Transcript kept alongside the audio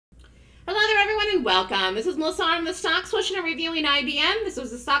welcome. This is Melissa on the Stock Swoosh and reviewing IBM. This was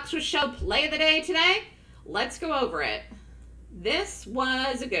the Stock Swoosh Show play of the day today. Let's go over it. This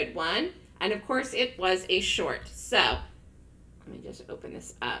was a good one, and of course it was a short. So let me just open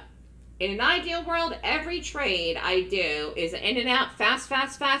this up. In an ideal world, every trade I do is in and out, fast,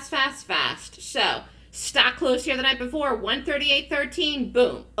 fast, fast, fast, fast. So stock closed here the night before, 138.13,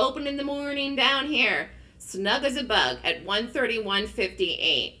 boom. Open in the morning down here, snug as a bug at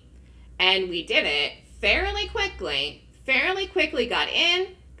 131.58. And we did it fairly quickly, got in,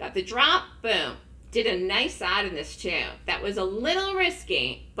 got the drop, boom. Did a nice ad in this too. That was a little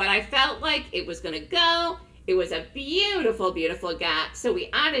risky, but I felt like it was gonna go. It was a beautiful, beautiful gap, so we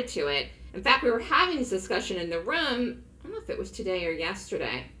added to it. In fact, we were having this discussion in the room, I don't know if it was today or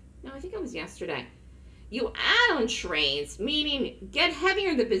yesterday. No, I think it was yesterday. You add on trades, meaning get heavier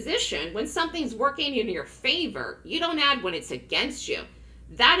in the position when something's working in your favor. You don't add when it's against you.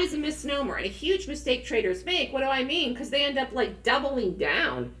 That is a misnomer and a huge mistake traders make. What do I mean? Because they end up like doubling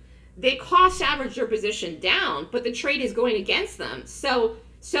down. They cost average their position down, but the trade is going against them. So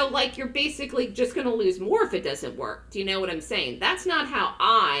like you're basically just going to lose more if it doesn't work. Do you know what I'm saying? That's not how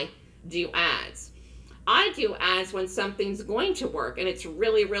I do ads. I do ads when something's going to work and it's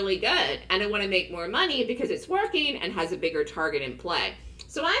really, really good. And I want to make more money because it's working and has a bigger target in play.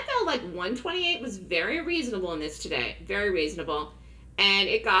 So I felt like 128 was very reasonable in this today. Very reasonable. And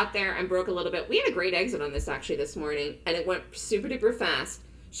it got there and broke a little bit. We had a great exit on this actually this morning, and it went super duper fast.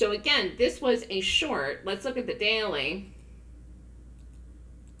 So again, this was a short. Let's look at the daily.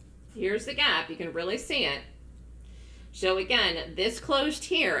 Here's the gap. You can really see it. So again, this closed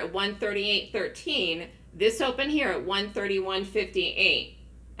here at 138.13. This opened here at 131.58.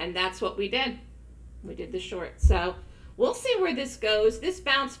 And that's what we did. We did the short. So we'll see where this goes. This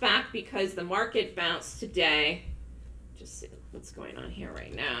bounced back because the market bounced today. Just see what's going on here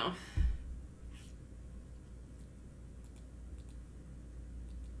right now.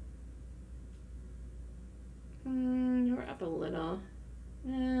 We're up a little.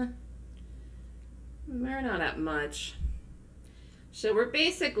 We're not up much. So we're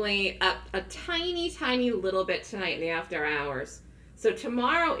basically up a tiny, tiny little bit tonight in the after hours. So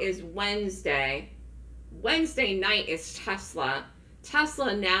tomorrow is Wednesday. Wednesday night is Tesla.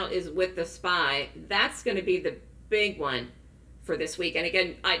 Tesla now is with the SPY. That's going to be the big one for this week. And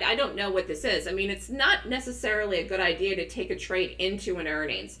again, I don't know what this is. I mean, it's not necessarily a good idea to take a trade into an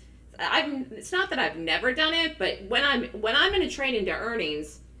earnings. It's not that I've never done it, but when I'm in a trade into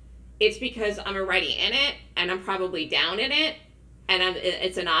earnings, it's because I'm already in it and I'm probably down in it, and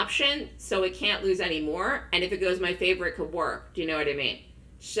it's an option, so it can't lose any more. And if it goes my favor, it could work. Do you know what I mean?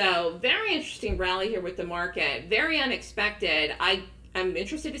 So very interesting rally here with the market. Very unexpected. I'm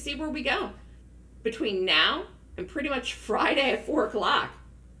interested to see where we go between now and pretty much Friday at 4 o'clock.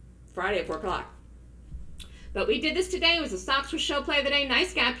 Friday at 4 o'clock. But we did this today. It was a Stock Swoosh Show play of the day.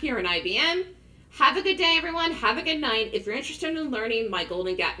 Nice gap here in IBM. Have a good day, everyone. Have a good night. If you're interested in learning my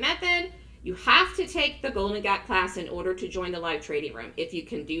Golden Gap method, you have to take the Golden Gap class in order to join the live trading room. If you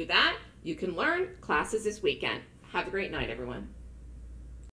can do that, you can learn. Classes this weekend. Have a great night, everyone.